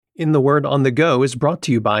In the Word on the Go is brought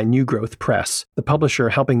to you by New Growth Press, the publisher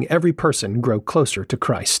helping every person grow closer to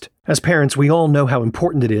Christ. As parents, we all know how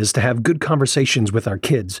important it is to have good conversations with our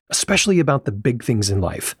kids, especially about the big things in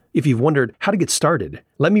life. If you've wondered how to get started,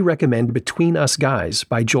 let me recommend Between Us Guys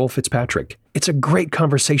by Joel Fitzpatrick. It's a great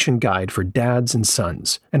conversation guide for dads and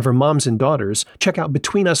sons. And for moms and daughters, check out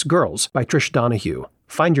Between Us Girls by Trish Donahue.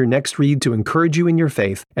 Find your next read to encourage you in your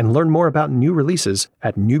faith and learn more about new releases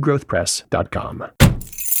at newgrowthpress.com.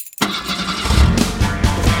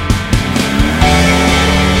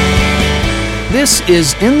 This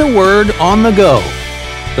is In the Word on the Go,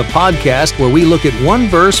 the podcast where we look at one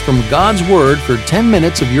verse from God's Word for 10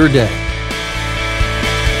 minutes of your day.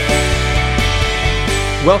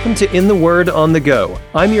 Welcome to In the Word on the Go.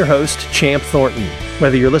 I'm your host, Champ Thornton.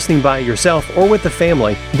 Whether you're listening by yourself or with the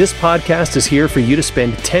family, this podcast is here for you to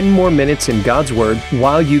spend 10 more minutes in God's Word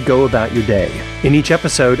while you go about your day. In each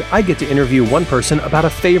episode, I get to interview one person about a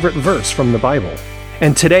favorite verse from the Bible.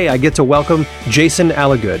 And today I get to welcome Jason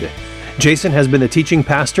Alligood. Jason has been the teaching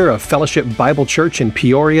pastor of Fellowship Bible Church in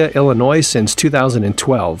Peoria, Illinois since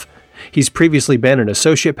 2012. He's previously been an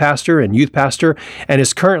associate pastor and youth pastor and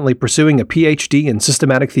is currently pursuing a PhD in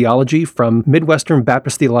systematic theology from Midwestern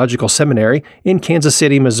Baptist Theological Seminary in Kansas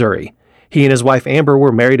City, Missouri. He and his wife Amber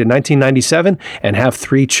were married in 1997 and have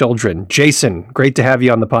 3 children. Jason, great to have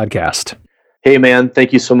you on the podcast. Hey man,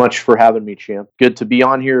 thank you so much for having me, Champ. Good to be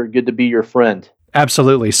on here. Good to be your friend.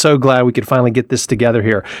 Absolutely. So glad we could finally get this together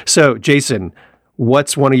here. So, Jason,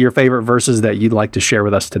 what's one of your favorite verses that you'd like to share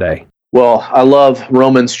with us today? Well, I love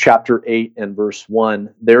Romans chapter 8 and verse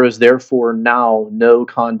 1. There is therefore now no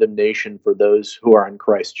condemnation for those who are in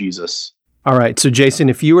Christ Jesus. All right. So, Jason,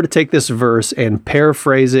 if you were to take this verse and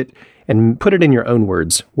paraphrase it and put it in your own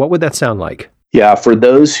words, what would that sound like? Yeah, for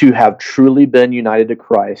those who have truly been united to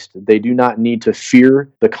Christ, they do not need to fear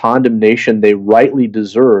the condemnation they rightly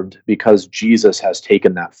deserved because Jesus has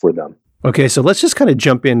taken that for them. Okay, so let's just kind of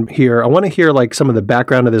jump in here. I want to hear like some of the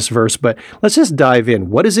background of this verse, but let's just dive in.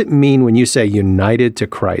 What does it mean when you say united to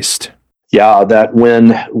Christ? Yeah, that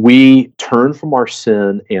when we turn from our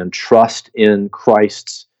sin and trust in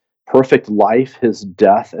Christ's perfect life, his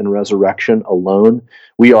death and resurrection alone,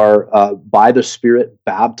 we are, by the Spirit,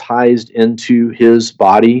 baptized into his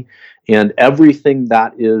body, and everything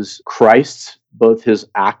that is Christ's, both his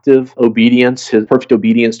active obedience, his perfect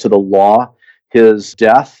obedience to the law, his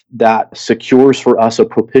death that secures for us a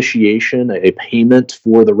propitiation, a payment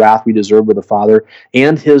for the wrath we deserve with the Father,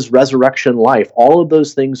 and his resurrection life. All of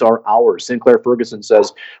those things are ours. Sinclair Ferguson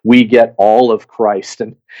says we get all of Christ.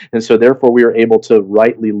 And so therefore we are able to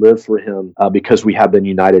rightly live for him because we have been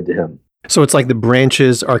united to him. So it's like the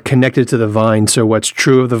branches are connected to the vine, so what's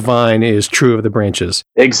true of the vine is true of the branches.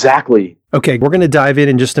 Exactly. Okay, we're going to dive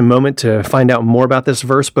in just a moment to find out more about this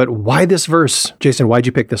verse, but why this verse? Jason, why'd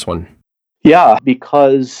you pick this one? Yeah,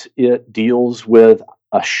 because it deals with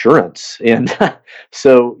assurance. And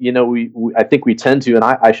so, we I think we tend to, and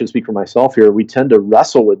I should speak for myself here, we tend to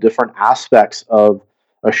wrestle with different aspects of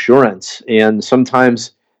assurance. And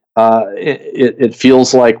sometimes it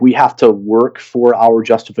feels like we have to work for our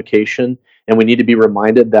justification, and we need to be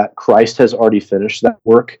reminded that Christ has already finished that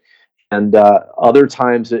work. And other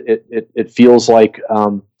times it feels like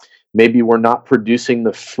maybe we're not producing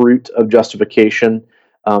the fruit of justification,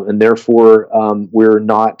 and therefore we're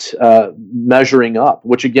not measuring up,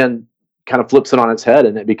 which again kind of flips it on its head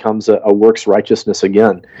and it becomes a works righteousness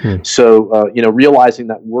again. So, realizing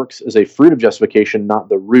that works is a fruit of justification, not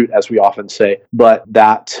the root, as we often say, but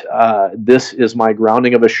that this is my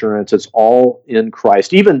grounding of assurance. It's all in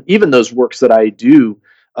Christ. Even those works that I do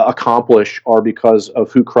accomplish are because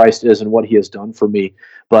of who Christ is and what he has done for me.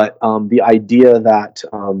 But the idea that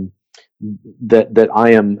that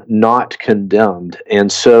I am not condemned.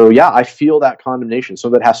 And so, yeah, I feel that condemnation.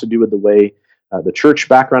 Some of it has to do with the way the church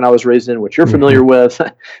background I was raised in, which you're familiar with,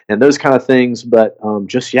 and those kind of things. But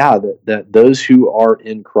that those who are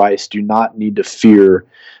in Christ do not need to fear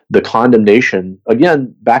the condemnation.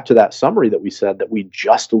 Again, back to that summary that we said that we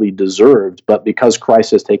justly deserved, but because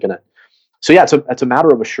Christ has taken it. So yeah, it's a matter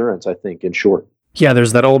of assurance, I think, in short. Yeah,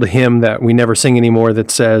 there's that old hymn that we never sing anymore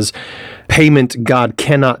that says, payment God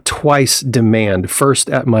cannot twice demand, first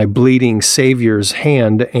at my bleeding Savior's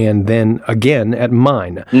hand, and then again at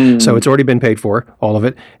mine. So it's already been paid for, all of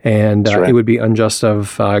it, and right. It would be unjust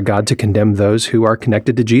of God to condemn those who are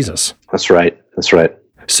connected to Jesus. That's right.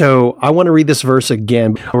 So I want to read this verse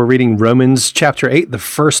again. We're reading Romans chapter 8, the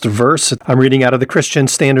first verse. I'm reading out of the Christian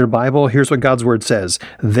Standard Bible. Here's what God's Word says.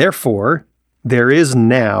 Therefore, there is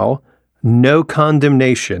now no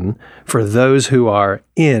condemnation for those who are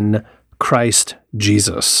in Christ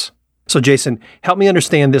Jesus. So Jason, help me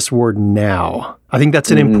understand this word now. I think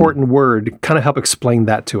that's an important word. Kind of help explain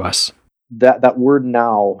that to us. That word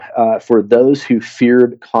now, for those who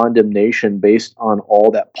feared condemnation based on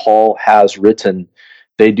all that Paul has written,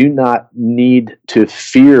 they do not need to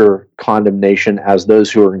fear condemnation as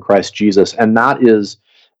those who are in Christ Jesus. And that is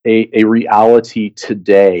a reality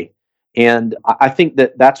today. And I think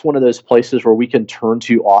that that's one of those places where we can turn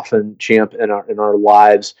to often, Champ, in our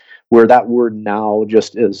lives, where that word now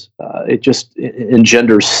just is, it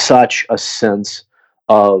engenders such a sense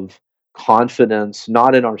of confidence,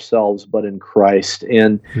 not in ourselves, but in Christ.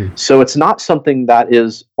 And so it's not something that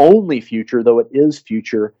is only future, though it is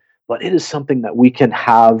future, but it is something that we can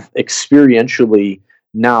have experientially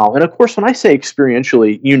now. And of course, when I say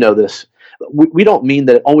experientially, you know this, we don't mean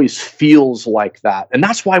that it always feels like that. And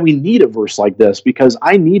that's why we need a verse like this, because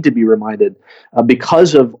I need to be reminded,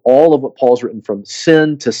 because of all of what Paul's written, from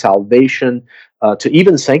sin to salvation to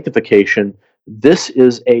even sanctification, this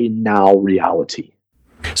is a now reality.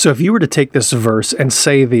 So if you were to take this verse and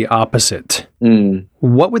say the opposite,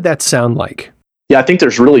 what would that sound like? Yeah, I think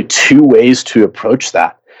there's really two ways to approach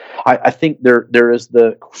that. I think there is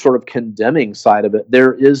the sort of condemning side of it.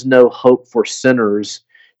 There is no hope for sinners.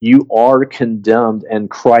 You are condemned, and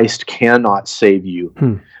Christ cannot save you.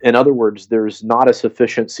 In other words, there's not a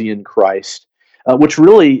sufficiency in Christ, which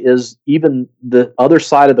really is even the other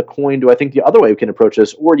side of the coin to, I think, the other way we can approach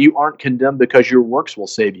this, or you aren't condemned because your works will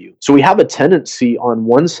save you. So we have a tendency on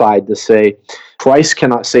one side to say, Christ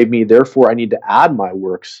cannot save me, therefore I need to add my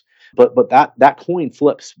works. But that coin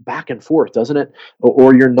flips back and forth, doesn't it?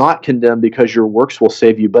 Or you're not condemned because your works will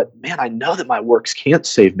save you. But man, I know that my works can't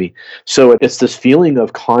save me. So it's this feeling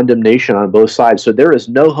of condemnation on both sides. So there is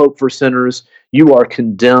no hope for sinners. You are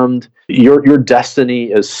condemned. Your destiny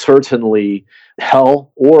is certainly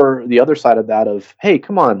hell. Or the other side of that of, hey,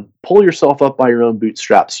 come on, pull yourself up by your own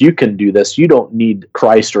bootstraps. You can do this. You don't need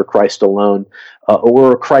Christ or Christ alone,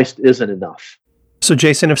 or Christ isn't enough. So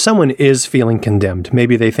Jason, if someone is feeling condemned,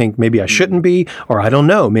 maybe they think maybe I shouldn't be, or I don't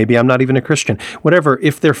know, maybe I'm not even a Christian, whatever,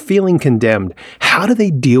 if they're feeling condemned, how do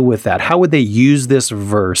they deal with that? How would they use this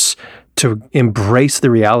verse to embrace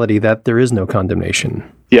the reality that there is no condemnation?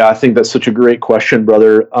 Yeah, I think that's such a great question,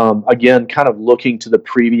 brother. Again, kind of looking to the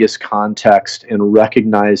previous context and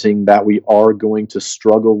recognizing that we are going to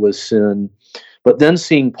struggle with sin, but then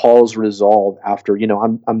seeing Paul's resolve after,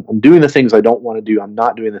 I'm doing the things I don't want to do. I'm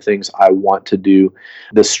not doing the things I want to do.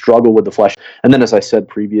 The struggle with the flesh. And then, as I said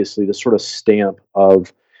previously, the sort of stamp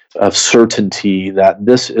of certainty that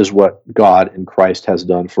this is what God in Christ has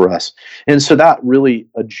done for us. And so that really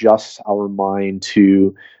adjusts our mind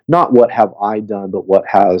to not what have I done, but what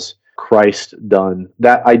has Christ done.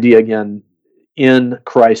 That idea, again, in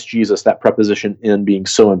Christ Jesus, that preposition in being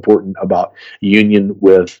so important about union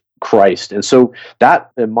with Christ. And so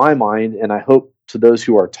that, in my mind, and I hope to those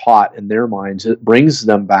who are taught in their minds, it brings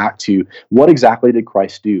them back to what exactly did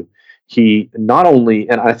Christ do? He not only,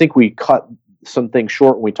 and I think we cut some things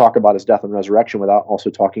short when we talk about his death and resurrection without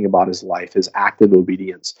also talking about his life, his active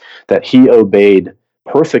obedience, that he obeyed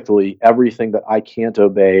perfectly everything that I can't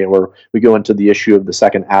obey. Or we go into the issue of the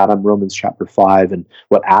second Adam, Romans chapter 5, and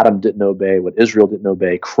what Adam didn't obey, what Israel didn't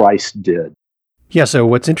obey, Christ did. Yeah, so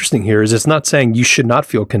what's interesting here is it's not saying you should not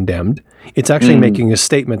feel condemned. It's actually making a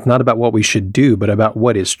statement not about what we should do, but about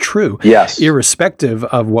what is true, irrespective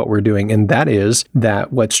of what we're doing. And that is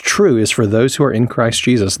that what's true is for those who are in Christ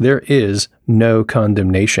Jesus, there is no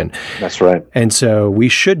condemnation. That's right. And so we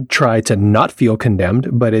should try to not feel condemned,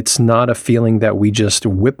 but it's not a feeling that we just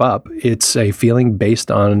whip up. It's a feeling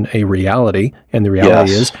based on a reality. And the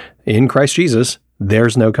reality is, in Christ Jesus,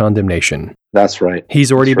 there's no condemnation. That's right.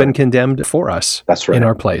 He's already been condemned for us. That's right. In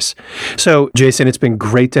our place. So, Jason, it's been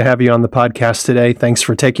great to have you on the podcast today. Thanks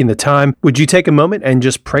for taking the time. Would you take a moment and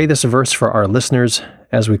just pray this verse for our listeners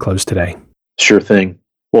as we close today? Sure thing.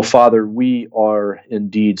 Well, Father, we are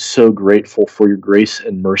indeed so grateful for your grace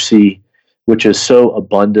and mercy, which is so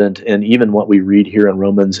abundant. And even what we read here in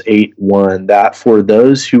Romans 8:1, that for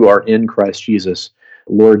those who are in Christ Jesus,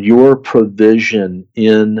 Lord, your provision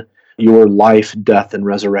in your life, death, and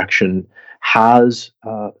resurrection has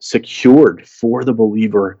secured for the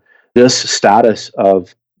believer this status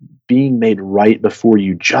of being made right before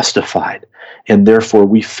you, justified, and therefore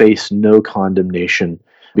we face no condemnation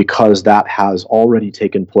because that has already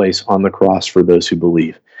taken place on the cross for those who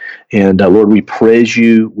believe. And Lord, we praise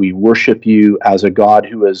you, we worship you as a God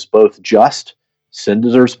who is both just, sin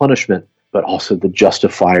deserves punishment, but also the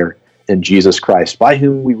justifier in Jesus Christ, by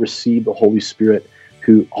whom we receive the Holy Spirit,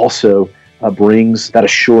 who also brings that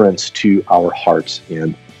assurance to our hearts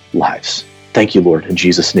and lives. Thank you, Lord, in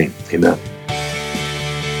Jesus' name. Amen.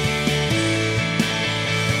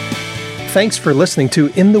 Thanks for listening to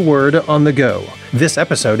In the Word on the Go. This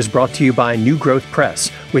episode is brought to you by New Growth Press,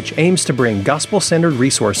 which aims to bring gospel-centered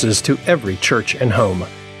resources to every church and home.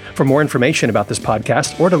 For more information about this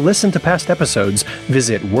podcast or to listen to past episodes,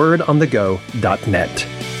 visit wordonthego.net.